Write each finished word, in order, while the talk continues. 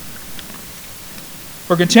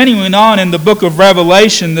We're continuing on in the book of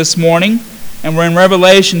Revelation this morning, and we're in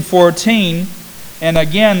Revelation 14. And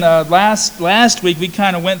again, last week we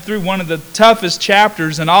kind of went through one of the toughest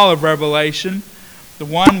chapters in all of Revelation, the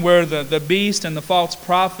one where the beast and the false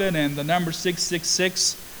prophet and the number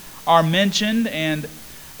 666 are mentioned. And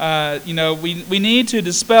we need to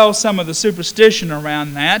dispel some of the superstition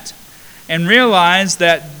around that and realize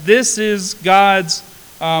that this is God's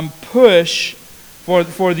push for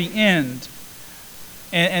the end.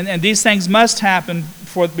 And these things must happen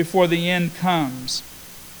before the end comes.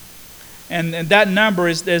 And that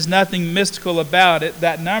number there's nothing mystical about it.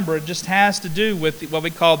 That number just has to do with what we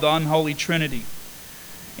call the unholy trinity.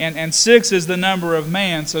 And 6 is the number of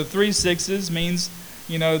man. So 3 sixes means,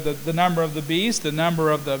 the number of the beast, the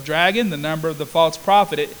number of the dragon, the number of the false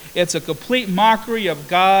prophet. It's a complete mockery of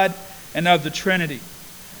God and of the Trinity.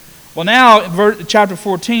 Well, now chapter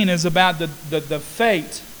 14 is about the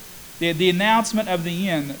fate, the announcement of the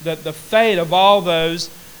end, the fate of all those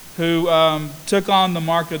who took on the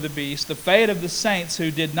mark of the beast, the fate of the saints who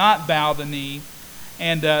did not bow the knee,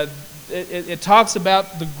 and it talks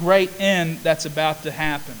about the great end that's about to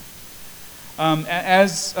happen.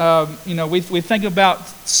 We think about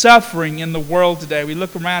suffering in the world today. We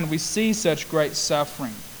look around and we see such great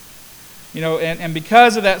suffering. And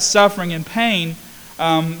because of that suffering and pain,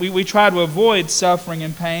 we try to avoid suffering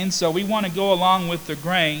and pain, so we want to go along with the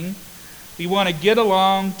grain. We want to get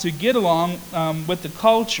along with the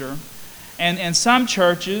culture. And some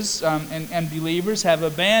churches and believers have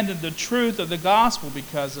abandoned the truth of the gospel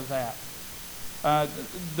because of that.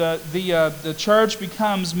 The church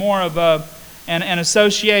becomes more of an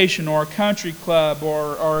association or a country club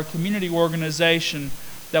or a community organization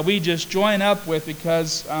that we just join up with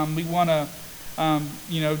because we want to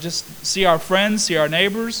just see our friends, see our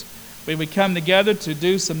neighbors. We come together to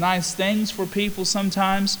do some nice things for people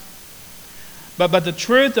sometimes. But the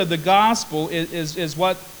truth of the gospel is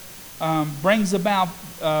what brings about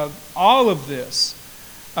all of this.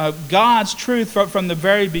 God's truth from the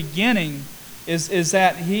very beginning is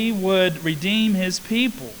that He would redeem His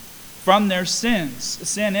people from their sins.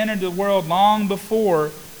 Sin entered the world long before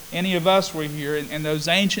any of us were here in those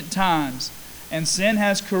ancient times. And sin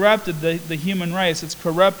has corrupted the human race. It's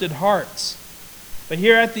corrupted hearts. But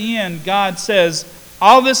here at the end, God says,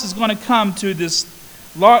 all this is going to come to this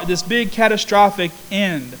big catastrophic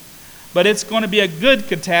end. But it's going to be a good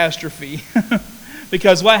catastrophe.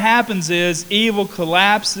 Because what happens is evil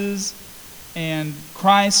collapses and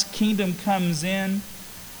Christ's kingdom comes in.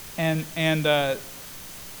 And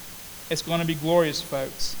it's going to be glorious,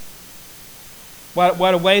 folks.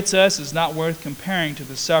 What awaits us is not worth comparing to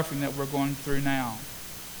the suffering that we're going through now.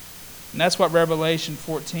 And that's what Revelation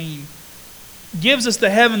 14 gives us, the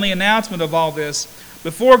heavenly announcement of all this.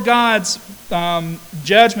 Before God's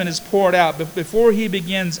judgment is poured out, before He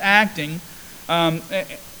begins acting,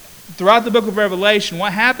 throughout the book of Revelation,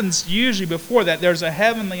 what happens usually before that, there's a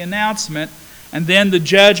heavenly announcement, and then the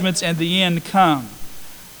judgments and the end come.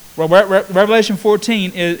 Well, Revelation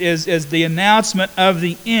 14 is the announcement of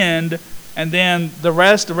the end, and then the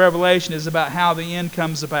rest of Revelation is about how the end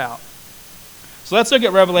comes about. So let's look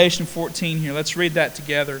at Revelation 14 here. Let's read that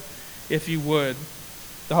together, if you would.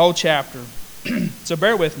 The whole chapter. So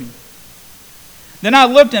bear with me. Then I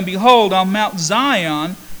looked, and behold, on Mount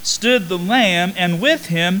Zion stood the Lamb, and with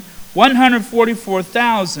Him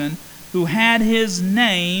 144,000 who had His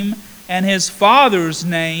name and His Father's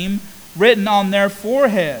name written on their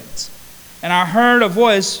foreheads. And I heard a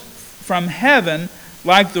voice from heaven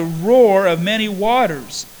like the roar of many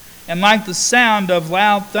waters, and like the sound of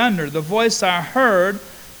loud thunder. The voice I heard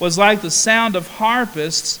was like the sound of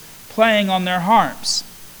harpists playing on their harps.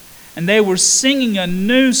 And they were singing a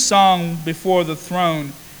new song before the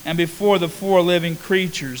throne, and before the 4 living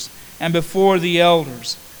creatures, and before the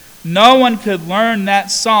elders. No one could learn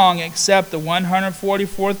that song except the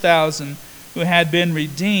 144,000 who had been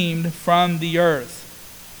redeemed from the earth.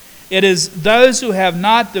 It is those who have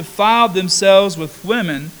not defiled themselves with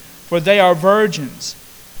women, for they are virgins.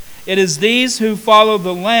 It is these who follow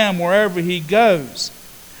the Lamb wherever He goes.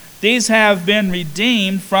 These have been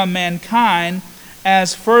redeemed from mankind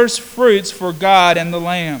as first fruits for God and the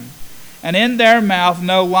Lamb. And in their mouth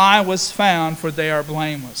no lie was found, for they are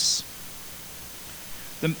blameless.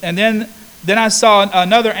 And then I saw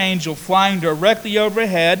another angel flying directly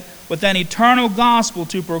overhead with an eternal gospel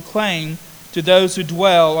to proclaim to those who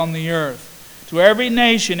dwell on the earth, to every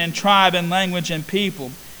nation and tribe and language and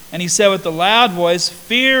people. And he said with a loud voice,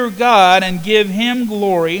 "Fear God and give Him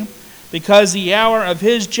glory, because the hour of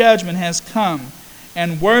His judgment has come,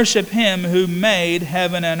 and worship Him who made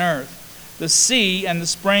heaven and earth, the sea and the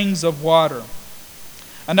springs of water."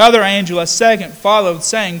 Another angel, a second, followed,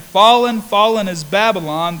 saying, Fallen, fallen is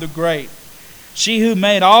Babylon the Great, she who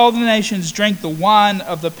made all the nations drink the wine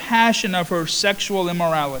of the passion of her sexual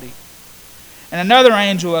immorality. And another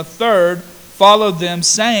angel, a third, followed them,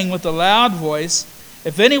 saying with a loud voice,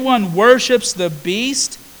 If anyone worships the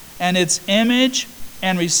beast and its image,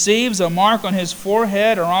 and receives a mark on his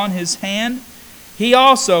forehead or on his hand, he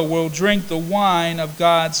also will drink the wine of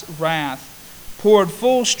God's wrath, poured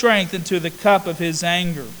full strength into the cup of his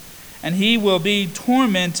anger. And he will be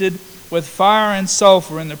tormented with fire and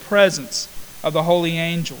sulfur in the presence of the holy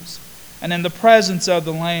angels, and in the presence of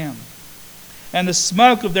the Lamb. And the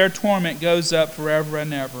smoke of their torment goes up forever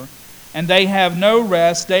and ever. And they have no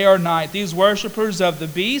rest day or night, these worshippers of the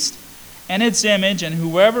beast and its image, and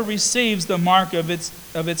whoever receives the mark of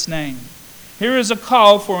its name. Here is a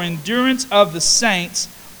call for endurance of the saints,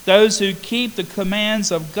 those who keep the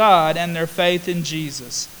commands of God and their faith in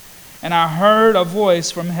Jesus. And I heard a voice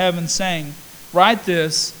from heaven saying, Write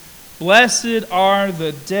this, Blessed are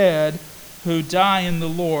the dead who die in the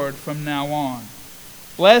Lord from now on.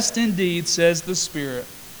 Blessed indeed, says the Spirit,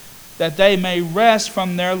 that they may rest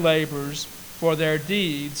from their labors, for their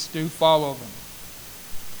deeds do follow them.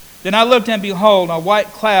 Then I looked, and behold, a white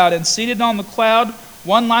cloud, and seated on the cloud,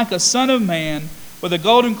 one like a son of man, with a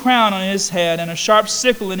golden crown on his head, and a sharp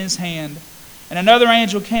sickle in his hand. And another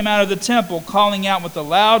angel came out of the temple, calling out with a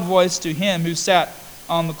loud voice to him who sat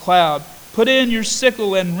on the cloud, Put in your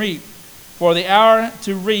sickle and reap, for the hour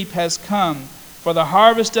to reap has come, for the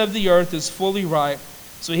harvest of the earth is fully ripe.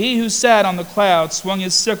 So he who sat on the cloud swung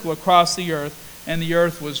his sickle across the earth, and the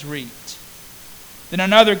earth was reaped. Then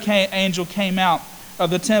another angel came out of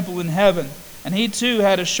the temple in heaven, and he too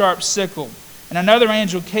had a sharp sickle. And another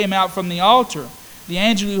angel came out from the altar, the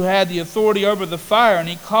angel who had the authority over the fire, and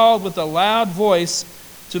he called with a loud voice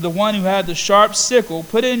to the one who had the sharp sickle,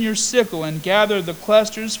 Put in your sickle and gather the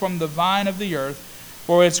clusters from the vine of the earth,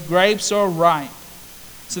 for its grapes are ripe.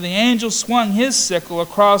 So the angel swung his sickle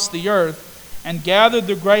across the earth, and gathered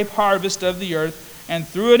the grape harvest of the earth, and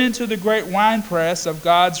threw it into the great winepress of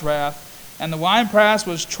God's wrath. And the winepress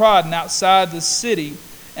was trodden outside the city,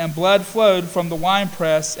 and blood flowed from the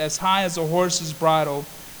winepress as high as a horse's bridle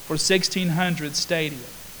for 1,600 stadia.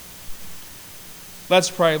 Let's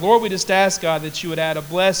pray. Lord, we just ask, God, that you would add a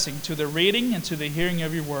blessing to the reading and to the hearing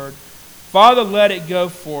of your word. Father, let it go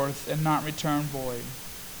forth and not return void.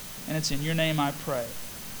 And it's in your name I pray.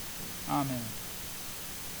 Amen.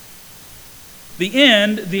 The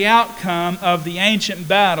end, the outcome of the ancient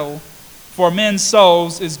battle for men's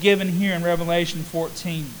souls is given here in Revelation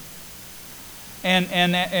 14. And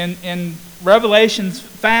in Revelation's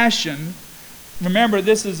fashion, remember,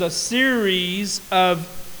 this is a series of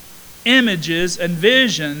images and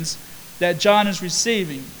visions that John is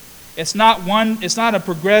receiving. It's not a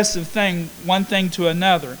progressive thing, one thing to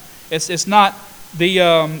another. It's not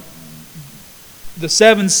the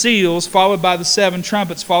seven seals followed by the seven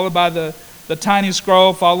trumpets, followed by the tiny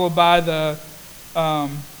scroll, followed by the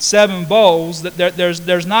seven bowls.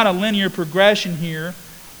 There's not a linear progression here.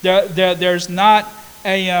 There's not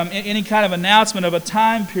any kind of announcement of a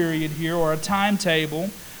time period here or a timetable.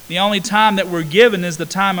 The only time that we're given is the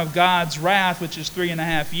time of God's wrath, which is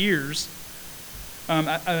 3.5 years,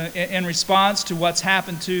 in response to what's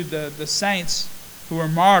happened to the saints who were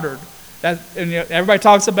martyred. Everybody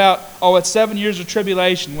talks about, it's 7 years of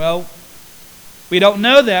tribulation. Well, we don't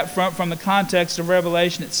know that from the context of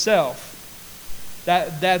Revelation itself.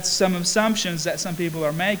 That's some assumptions that some people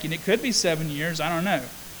are making. It could be 7 years, I don't know.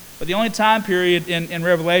 But the only time period in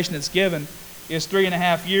Revelation that's given is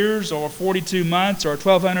 3.5 years or 42 months or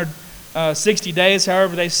 1,260 days,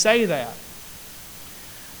 however they say that.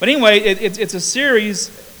 But anyway, it's a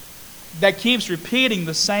series that keeps repeating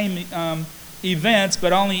the same events,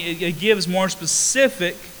 but only it gives more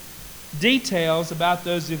specific details about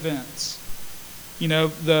those events. You know,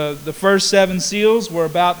 the first seven seals were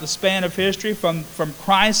about the span of history from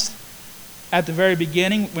Christ at the very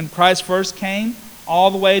beginning, when Christ first came,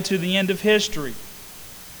 all the way to the end of history.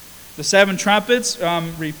 The seven trumpets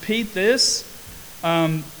repeat this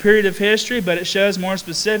period of history, but it shows more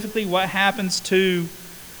specifically what happens to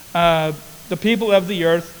the people of the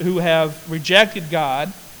earth who have rejected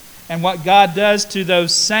God, and what God does to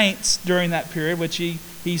those saints during that period, which He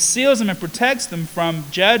seals them and protects them from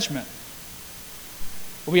judgment.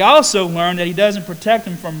 But we also learn that He doesn't protect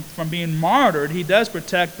them from being martyred. He does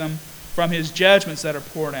protect them from His judgments that are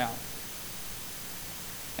poured out.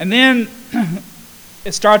 And then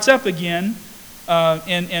it starts up again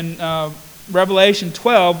in Revelation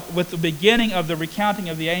 12 with the beginning of the recounting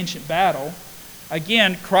of the ancient battle.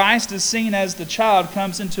 Again, Christ is seen as the child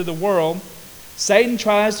comes into the world, Satan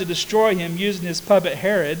tries to destroy him using his puppet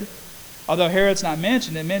Herod. Although Herod's not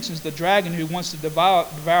mentioned, it mentions the dragon who wants to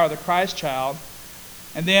devour the Christ child.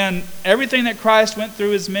 And then everything that Christ went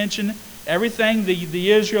through is mentioned. Everything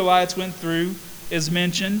the Israelites went through is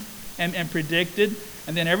mentioned and predicted.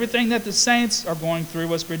 And then everything that the saints are going through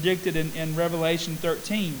was predicted in Revelation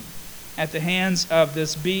 13 at the hands of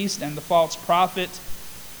this beast and the false prophet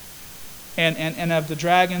and of the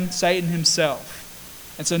dragon, Satan himself.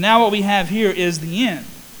 And so now what we have here is the end.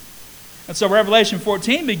 And so Revelation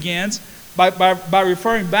 14 begins by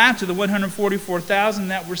referring back to the 144,000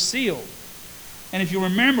 that were sealed. And if you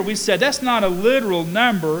remember, we said that's not a literal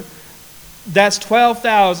number. That's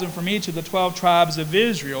 12,000 from each of the 12 tribes of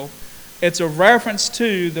Israel. It's a reference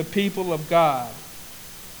to the people of God.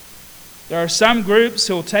 There are some groups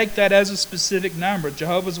who will take that as a specific number.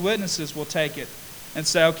 Jehovah's Witnesses will take it and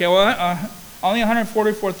say, okay, well, only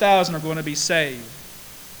 144,000 are going to be saved.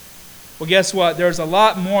 Well, guess what? There's a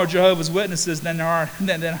lot more Jehovah's Witnesses than there are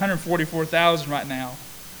than 144,000 right now.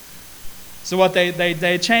 So what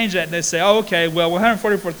they change that and they say, oh, okay, well,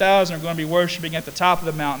 144,000 are going to be worshiping at the top of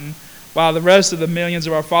the mountain, while the rest of the millions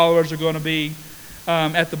of our followers are going to be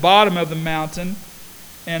at the bottom of the mountain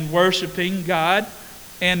and worshiping God.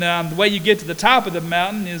 And the way you get to the top of the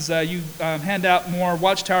mountain is you hand out more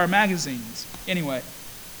Watchtower magazines. Anyway,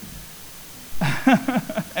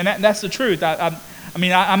 and that's the truth.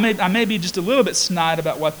 I may be just a little bit snide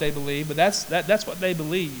about what they believe, but that's what they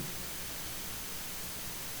believe.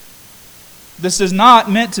 This is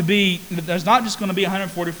not meant to be, there's not just going to be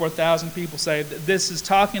 144,000 people saved. This is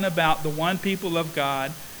talking about the one people of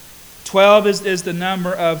God. 12 is the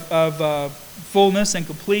number of fullness and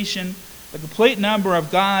completion. The complete number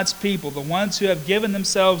of God's people, the ones who have given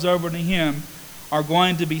themselves over to Him, are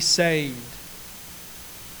going to be saved.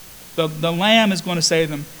 The Lamb is going to save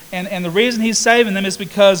them. And the reason He's saving them is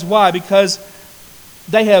because, why? Because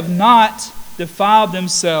they have not defiled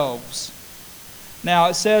themselves. Now,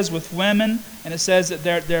 it says with women, and it says that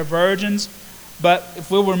they're virgins. But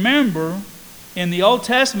if we'll remember, in the Old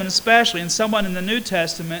Testament especially, and somewhat in the New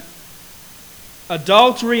Testament,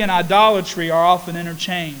 adultery and idolatry are often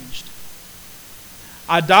interchanged.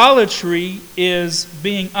 Idolatry is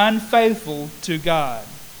being unfaithful to God,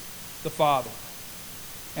 the Father,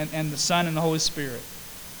 and the Son and the Holy Spirit.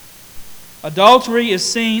 Adultery is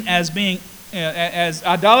seen as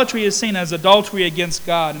adultery against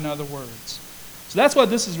God, in other words. So that's what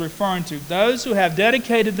this is referring to. Those who have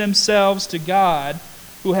dedicated themselves to God,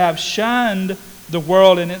 who have shunned the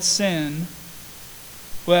world and its sin,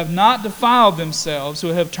 who have not defiled themselves, who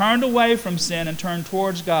have turned away from sin and turned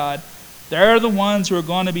towards God, they're the ones who are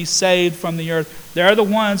going to be saved from the earth. They're the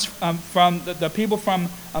ones from the people from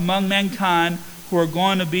among mankind who are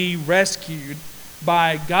going to be rescued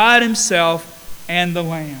by God Himself and the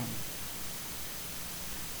Lamb.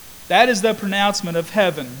 That is the pronouncement of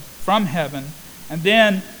heaven, from heaven. And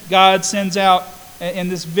then God sends out, in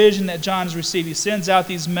this vision that John has received, He sends out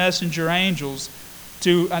these messenger angels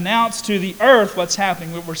to announce to the earth what's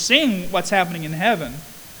happening. We're seeing what's happening in heaven,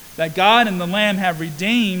 that God and the Lamb have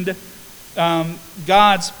redeemed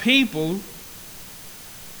God's people,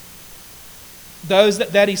 those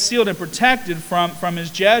that He sealed and protected from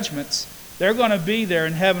His judgments. They're going to be there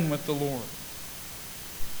in heaven with the Lord.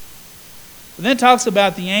 But then it talks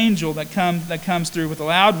about the angel that comes through with a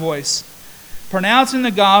loud voice, pronouncing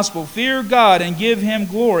the gospel, fear God and give Him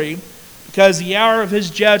glory, because the hour of His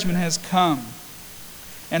judgment has come.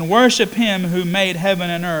 And worship Him who made heaven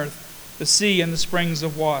and earth, the sea and the springs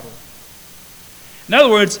of water. In other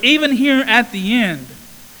words, even here at the end,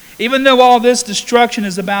 even though all this destruction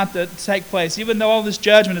is about to take place, even though all this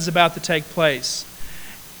judgment is about to take place,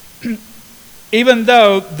 even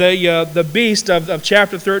though the beast of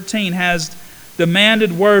chapter 13 has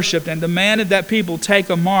demanded worship and demanded that people take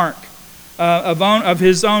a mark of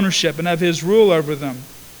his ownership and of his rule over them,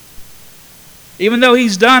 even though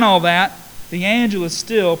he's done all that, the angel is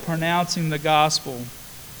still pronouncing the gospel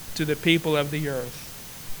to the people of the earth.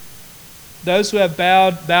 Those who have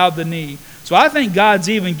bowed the knee. So I think God's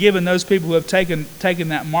even given those people who have taken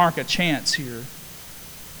that mark a chance here.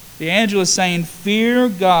 The angel is saying, fear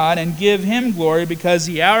God and give Him glory, because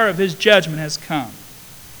the hour of His judgment has come.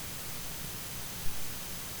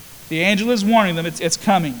 The angel is warning them it's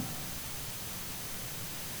coming.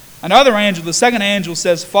 Another angel, the second angel,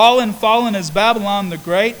 says, fallen, fallen is Babylon the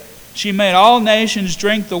Great. She made all nations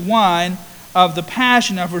drink the wine of the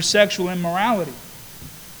passion of her sexual immorality.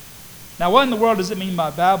 Now, what in the world does it mean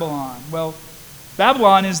by Babylon? Well,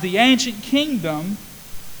 Babylon is the ancient kingdom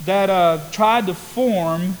that tried to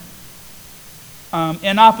form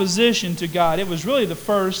in opposition to God. It was really the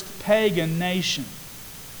first pagan nation,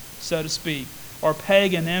 so to speak. or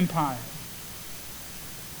pagan empire.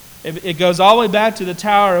 It goes all the way back to the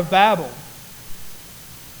Tower of Babel.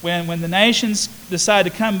 When the nations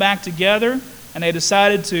decided to come back together and they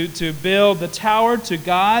decided to build the tower to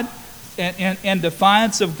God in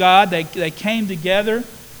defiance of God, they came together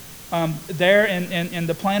there in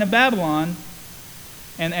the plain of Babylon,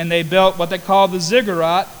 and they built what they call the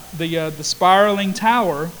ziggurat, the spiraling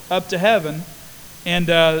tower up to heaven. And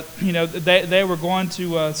they were going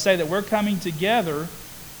to say that we're coming together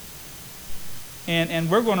and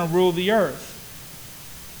we're going to rule the earth.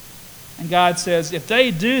 And God says if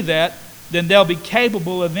they do that, then they'll be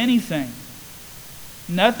capable of anything.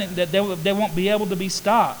 Nothing, that they won't be able to be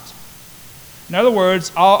stopped. In other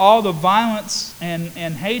words, all the violence and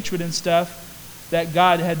hatred and stuff that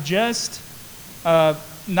God had just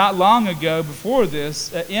not long ago before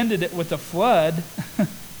this ended it with a flood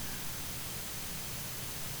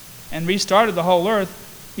and restarted the whole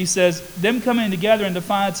earth. He says them coming together in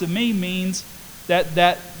defiance of me means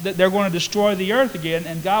that they're going to destroy the earth again,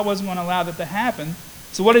 and God wasn't going to allow that to happen.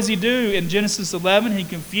 So what does he do in Genesis 11? He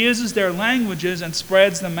confuses their languages and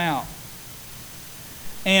spreads them out.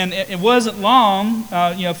 And it wasn't long,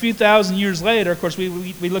 a few thousand years later. Of course, we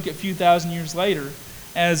look at a few thousand years later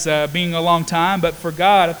as being a long time, but for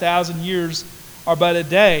God, 1,000 years are but a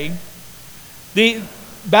day.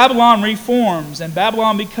 Babylon reforms, and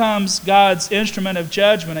Babylon becomes God's instrument of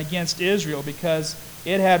judgment against Israel because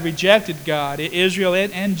it had rejected God, Israel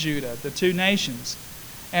and Judah, the two nations.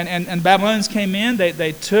 And Babylonians came in,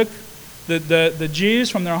 they took the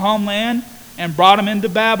Jews from their homeland and brought them into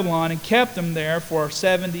Babylon and kept them there for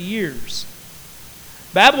 70 years.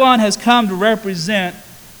 Babylon has come to represent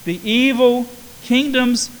the evil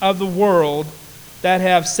kingdoms of the world that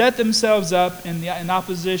have set themselves up in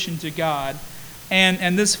opposition to God.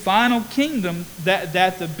 And this final kingdom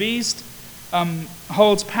that the beast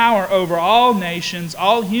holds power over all nations,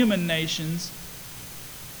 all human nations,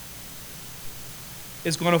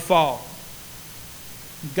 is going to fall.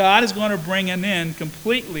 God is going to bring an end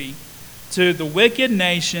completely to the wicked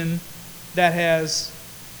nation that has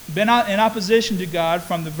been in opposition to God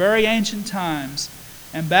from the very ancient times.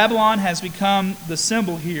 And Babylon has become the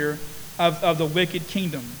symbol here of the wicked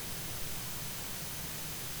kingdom.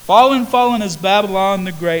 Fallen is Babylon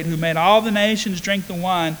the Great, who made all the nations drink the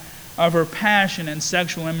wine of her passion and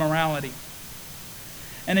sexual immorality.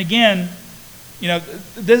 And again,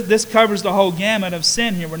 this covers the whole gamut of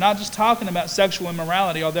sin here. We're not just talking about sexual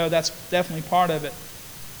immorality, although that's definitely part of it.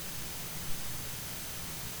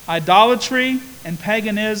 Idolatry and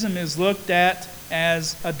paganism is looked at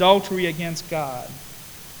as adultery against God.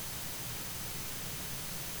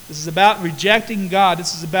 This is about rejecting God.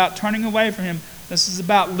 This is about turning away from Him. This is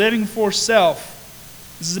about living for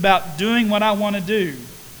self. This is about doing what I want to do.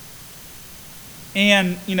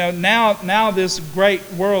 And, now this great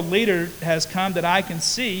world leader has come that I can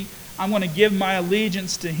see. I'm going to give my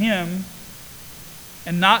allegiance to him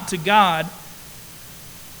and not to God.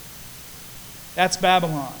 That's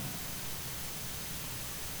Babylon.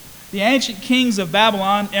 The ancient kings of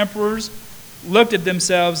Babylon, emperors, looked at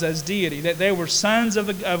themselves as deity, that they were sons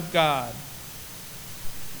of God.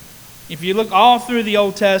 If you look all through the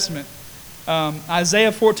Old Testament,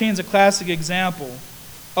 Isaiah 14 is a classic example.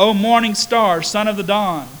 O morning star, son of the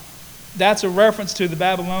dawn. That's a reference to the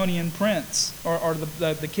Babylonian prince, or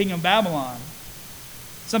the king of Babylon.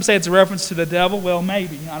 Some say it's a reference to the devil. Well,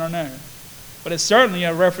 maybe. I don't know. But it's certainly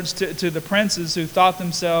a reference to the princes who thought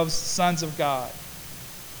themselves sons of God.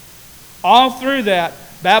 All through that,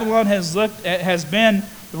 Babylon has been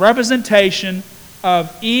the representation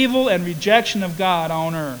of evil and rejection of God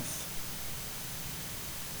on earth.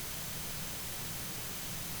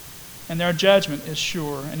 And their judgment is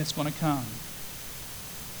sure, and it's going to come.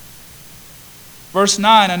 Verse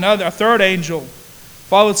 9, a third angel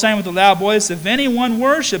followed, saying with a loud voice, if anyone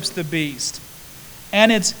worships the beast,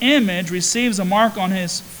 and its image receives a mark on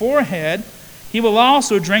his forehead, he will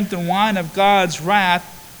also drink the wine of God's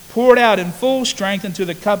wrath, poured out in full strength into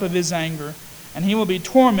the cup of his anger, and he will be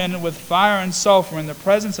tormented with fire and sulfur in the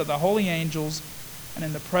presence of the holy angels and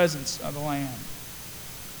in the presence of the Lamb.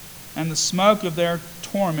 And the smoke of their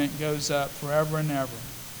torment goes up forever and ever.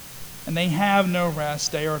 And they have no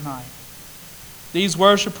rest day or night. These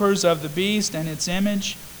worshippers of the beast and its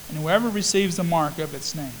image, and whoever receives the mark of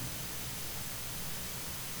its name.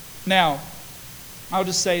 Now, I'll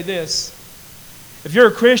just say this. If you're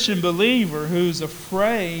a Christian believer who's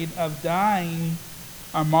afraid of dying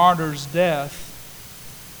a martyr's death,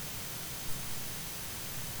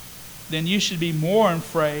 then you should be more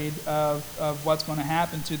afraid of what's going to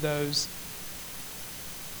happen to those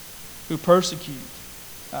who persecute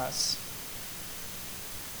us.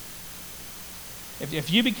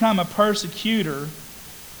 If you become a persecutor,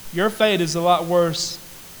 your fate is going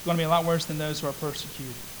to be a lot worse than those who are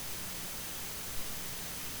persecuted.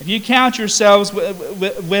 If you count yourselves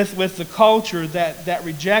with the culture that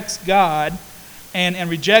rejects God and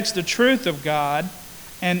rejects the truth of God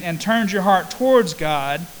and turns your heart towards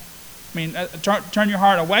God, turn your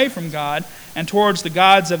heart away from God and towards the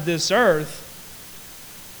gods of this earth,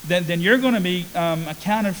 then you're going to be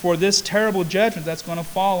accounted for this terrible judgment that's going to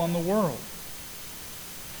fall on the world.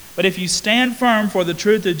 But if you stand firm for the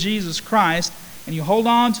truth of Jesus Christ and you hold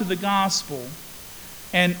on to the gospel,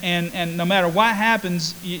 and no matter what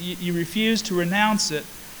happens, you refuse to renounce it,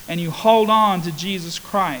 and you hold on to Jesus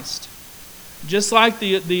Christ, just like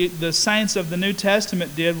the saints of the New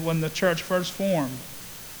Testament did when the church first formed.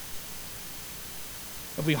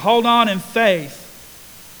 If we hold on in faith,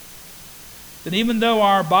 then even though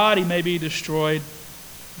our body may be destroyed,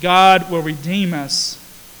 God will redeem us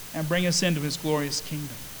and bring us into His glorious kingdom.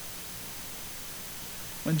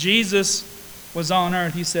 When Jesus was on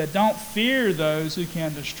earth, He said, "Don't fear those who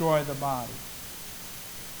can destroy the body.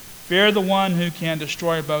 Fear the one who can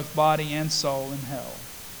destroy both body and soul in hell."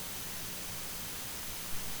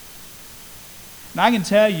 And I can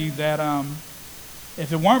tell you that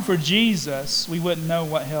if it weren't for Jesus, we wouldn't know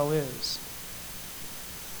what hell is.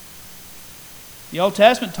 The Old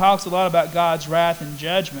Testament talks a lot about God's wrath and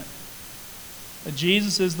judgment, but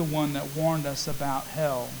Jesus is the one that warned us about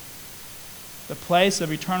hell, the place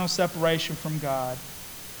of eternal separation from God,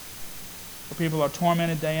 where people are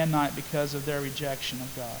tormented day and night because of their rejection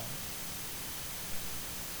of God.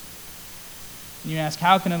 And you ask,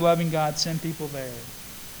 how can a loving God send people there?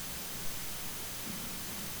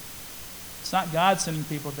 It's not God sending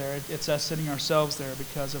people there, it's us sending ourselves there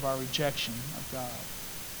because of our rejection of God.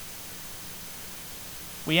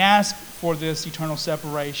 We ask for this eternal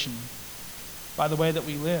separation by the way that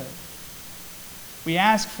we live. We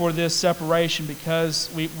ask for this separation because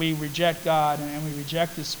we reject God and we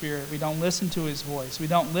reject His Spirit. We don't listen to His voice. We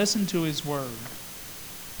don't listen to His Word.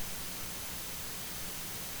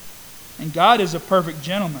 And God is a perfect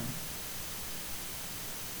gentleman.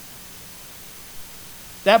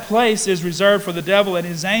 That place is reserved for the devil and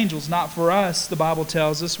his angels, not for us, the Bible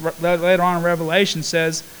tells us. Later on in Revelation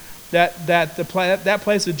says that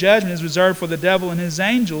place of judgment is reserved for the devil and his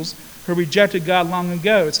angels who rejected God long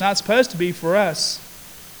ago. It's not supposed to be for us.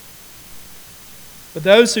 But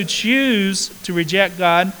those who choose to reject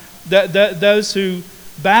God, those who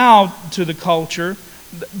bow to the culture,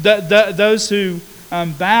 those who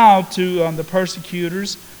bow to the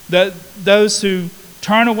persecutors, those who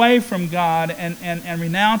turn away from God and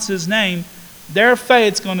renounce His name, their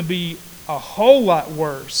fate's going to be a whole lot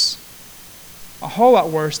worse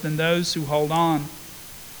than those who hold on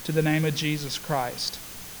to the name of Jesus Christ.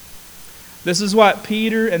 This is what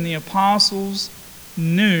Peter and the apostles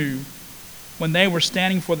knew when they were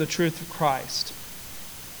standing for the truth of Christ.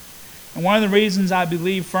 And one of the reasons I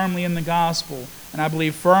believe firmly in the gospel and I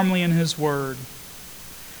believe firmly in His Word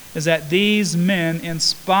is that these men, in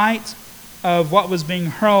spite of what was being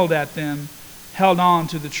hurled at them, held on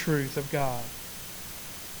to the truth of God.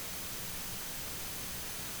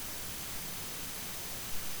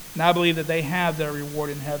 And I believe that they have their reward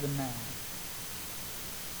in heaven now.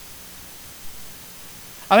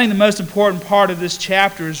 I think the most important part of this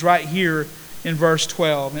chapter is right here in verse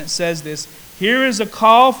 12. And it says this: "Here is a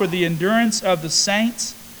call for the endurance of the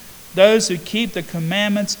saints, those who keep the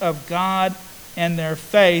commandments of God and their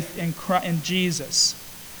faith in Jesus.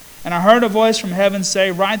 And I heard a voice from heaven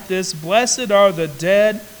say, 'Write this, blessed are the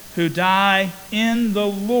dead who die in the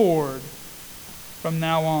Lord from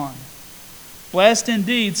now on. Blessed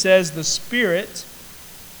indeed, says the Spirit,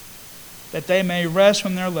 that they may rest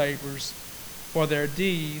from their labors, for their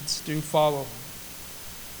deeds do follow them.'"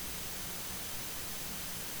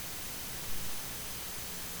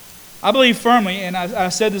 I believe firmly, and I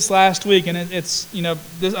said this last week, and it's,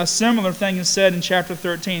 a similar thing is said in chapter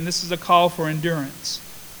 13. This is a call for endurance.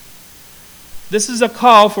 This is a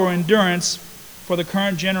call for endurance for the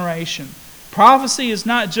current generation. Prophecy is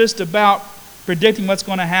not just about predicting what's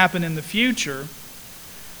going to happen in the future.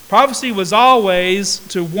 Prophecy was always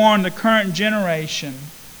to warn the current generation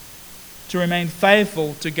to remain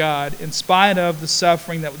faithful to God in spite of the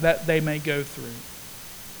suffering that they may go through.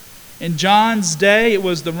 In John's day, it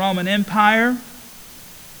was the Roman Empire.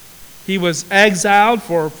 He was exiled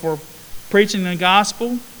for preaching the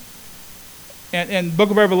gospel. And in the book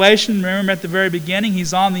of Revelation, remember at the very beginning,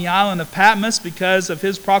 he's on the island of Patmos because of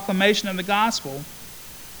his proclamation of the gospel.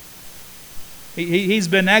 He's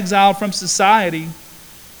been exiled from society,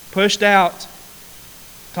 pushed out,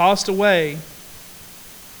 tossed away.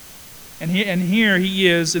 And here he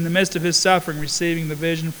is in the midst of his suffering, receiving the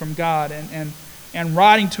vision from God and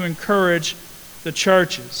writing to encourage the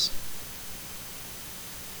churches.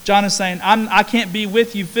 John is saying, I can't be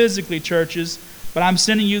with you physically, churches, but I'm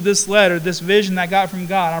sending you this letter, this vision that I got from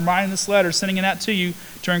God. I'm writing this letter, sending it out to you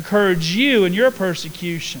to encourage you in your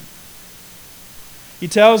persecution. He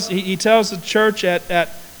tells the church at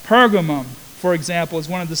Pergamum, for example, is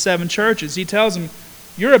one of the 7 churches. He tells them,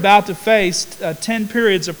 you're about to face 10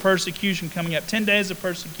 periods of persecution coming up, 10 days of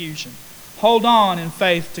persecution. Hold on in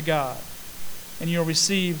faith to God, and you'll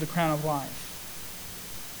receive the crown of life.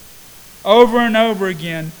 Over and over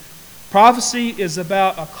again, prophecy is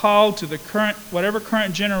about a call to the whatever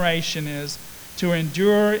current generation is, to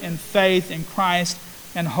endure in faith in Christ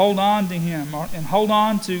and hold on to Him and hold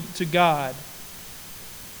on to God.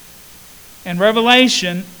 And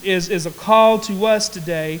Revelation is a call to us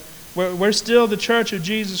today. We're still the church of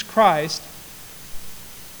Jesus Christ.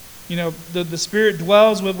 You know, the Spirit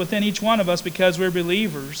dwells within each one of us because we're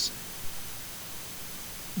believers.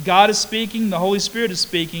 God is speaking, the Holy Spirit is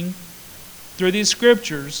speaking through these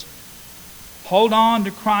scriptures. Hold on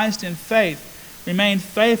to Christ in faith. Remain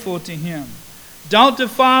faithful to Him. Don't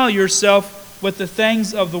defile yourself with the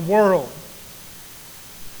things of the world.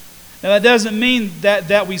 Now that doesn't mean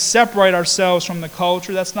that we separate ourselves from the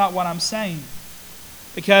culture. That's not what I'm saying.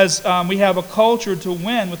 Because we have a culture to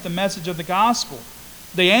win with the message of the gospel.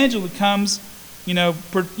 The angel that comes,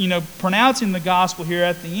 pronouncing the gospel here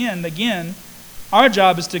at the end, again, our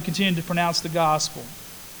job is to continue to pronounce the gospel.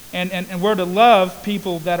 And we're to love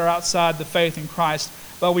people that are outside the faith in Christ.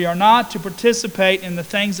 But we are not to participate in the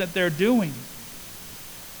things that they're doing.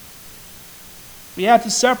 We have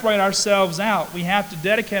to separate ourselves out. We have to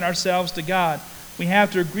dedicate ourselves to God. We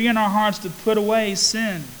have to agree in our hearts to put away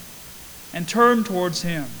sin and turn towards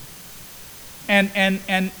Him. And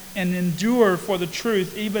endure for the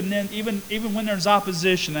truth even when there's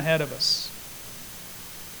opposition ahead of us.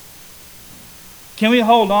 Can we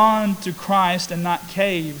hold on to Christ and not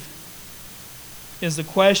cave? Is the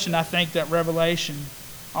question I think that Revelation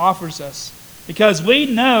offers us. Because we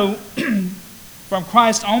know from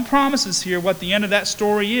Christ's own promises here what the end of that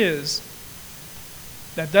story is.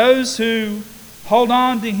 That those who hold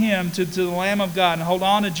on to Him, to the Lamb of God, and hold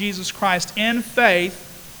on to Jesus Christ in faith,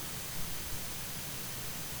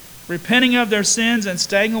 repenting of their sins and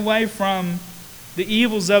staying away from the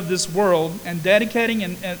evils of this world and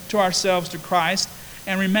dedicating to ourselves to Christ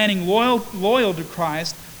and remaining loyal to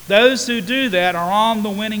Christ, those who do that are on the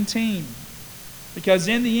winning team. Because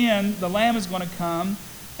in the end, the Lamb is going to come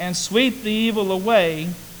and sweep the evil away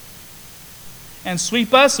and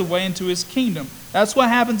sweep us away into His kingdom. That's what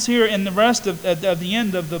happens here in the rest of the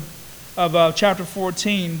end of chapter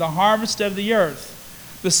 14, the harvest of the earth.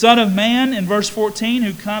 The Son of Man in verse 14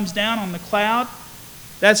 who comes down on the cloud,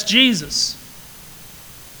 that's Jesus.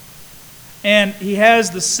 And He has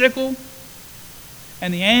the sickle,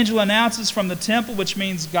 and the angel announces from the temple, which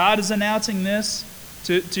means God is announcing this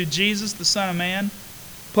to Jesus, the Son of Man.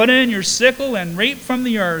 Put in your sickle and reap from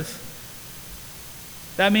the earth.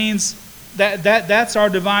 That means that's our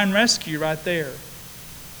divine rescue right there.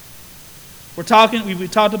 We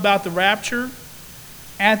talked about the rapture.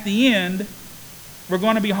 At the end, we're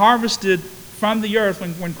going to be harvested from the earth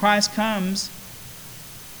when Christ comes.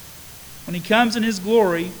 When He comes in His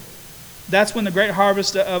glory, that's when the great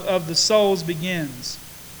harvest of the souls begins.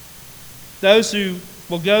 Those who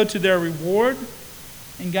will go to their reward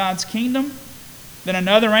in God's kingdom. Then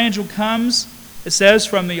another angel comes, it says,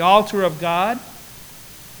 from the altar of God.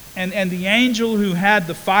 And the angel who had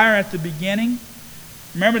the fire at the beginning.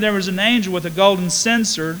 Remember, there was an angel with a golden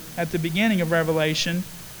censer at the beginning of Revelation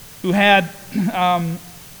who had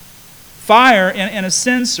fire in a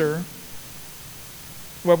censer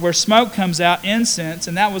where smoke comes out, incense,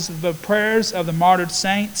 and that was the prayers of the martyred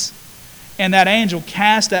saints. And that angel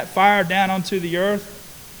cast that fire down onto the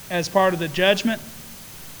earth as part of the judgment.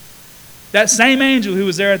 That same angel who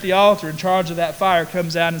was there at the altar in charge of that fire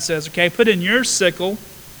comes out and says, okay, put in your sickle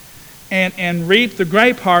and reap the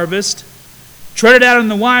grape harvest, tread it out in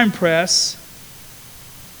the winepress.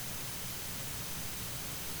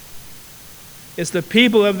 It's the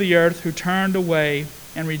people of the earth who turned away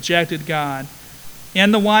and rejected God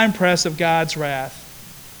in the winepress of God's wrath.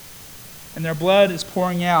 And their blood is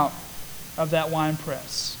pouring out of that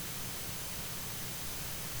winepress.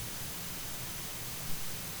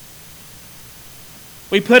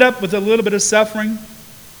 We put up with a little bit of suffering.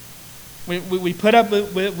 We put up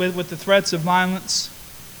with the threats of violence.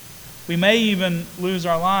 We may even lose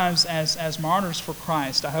our lives as martyrs for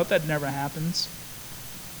Christ. I hope that never happens.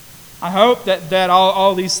 I hope that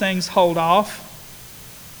all these things hold off.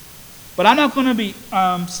 But I'm not going to be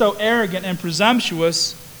so arrogant and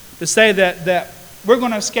presumptuous to say that we're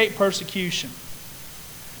going to escape persecution.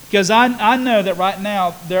 Because I know that right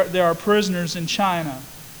now there are prisoners in China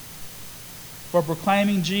for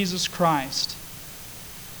proclaiming Jesus Christ.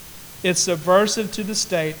 It's subversive to the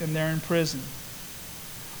state and they're in prison.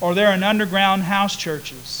 Or they're in underground house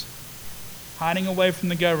churches, hiding away from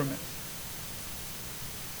the government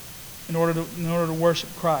in order to worship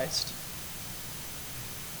Christ.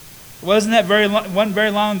 It wasn't very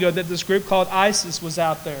long ago that this group called ISIS was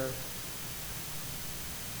out there.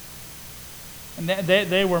 And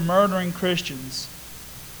they were murdering Christians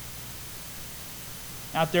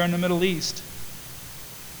out there in the Middle East.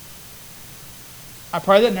 I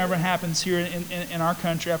pray that never happens here in our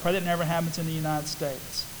country. I pray that never happens in the United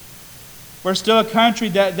States. We're still a country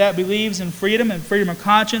that believes in freedom and freedom of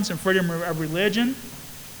conscience and freedom of religion.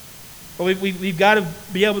 But we've got to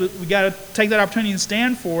be able to. We've got to take that opportunity and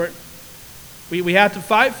stand for it. We have to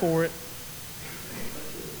fight for it.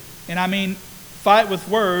 And I mean, fight with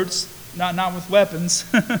words, not with weapons.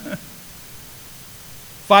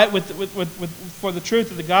 Fight for the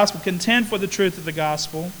truth of the gospel. Contend for the truth of the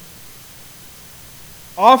gospel.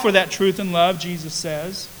 Offer that truth and love, Jesus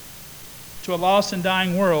says, to a lost and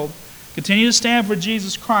dying world. Continue to stand for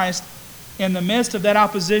Jesus Christ in the midst of that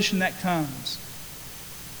opposition that comes.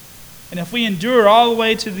 And if we endure all the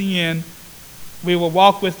way to the end, we will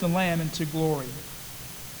walk with the Lamb into glory.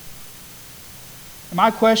 And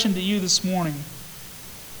my question to you this morning,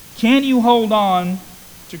 can you hold on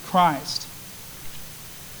to Christ?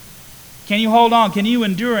 Can you hold on? Can you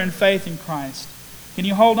endure in faith in Christ? Can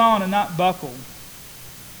you hold on and not buckle?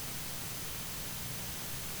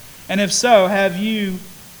 And if so, have you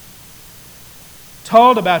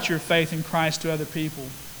told about your faith in Christ to other people?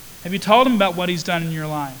 Have you told them about what He's done in your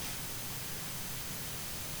life?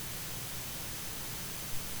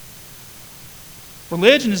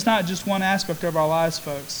 Religion is not just one aspect of our lives,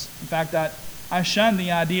 folks. In fact, I shun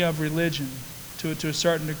the idea of religion to a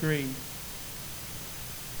certain degree.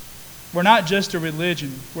 We're not just a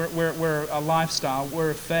religion. We're a lifestyle.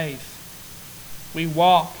 We're a faith. We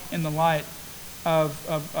walk in the light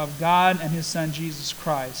of God and His Son, Jesus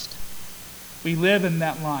Christ. We live in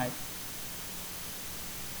that light.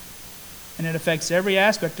 And it affects every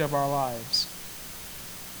aspect of our lives.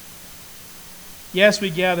 Yes, we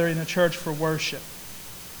gather in the church for worship.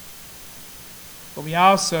 But we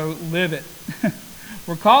also live it.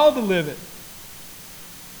 We're called to live it.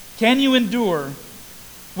 Can you endure?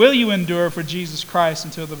 Will you endure for Jesus Christ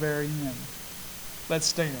until the very end? Let's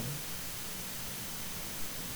stand.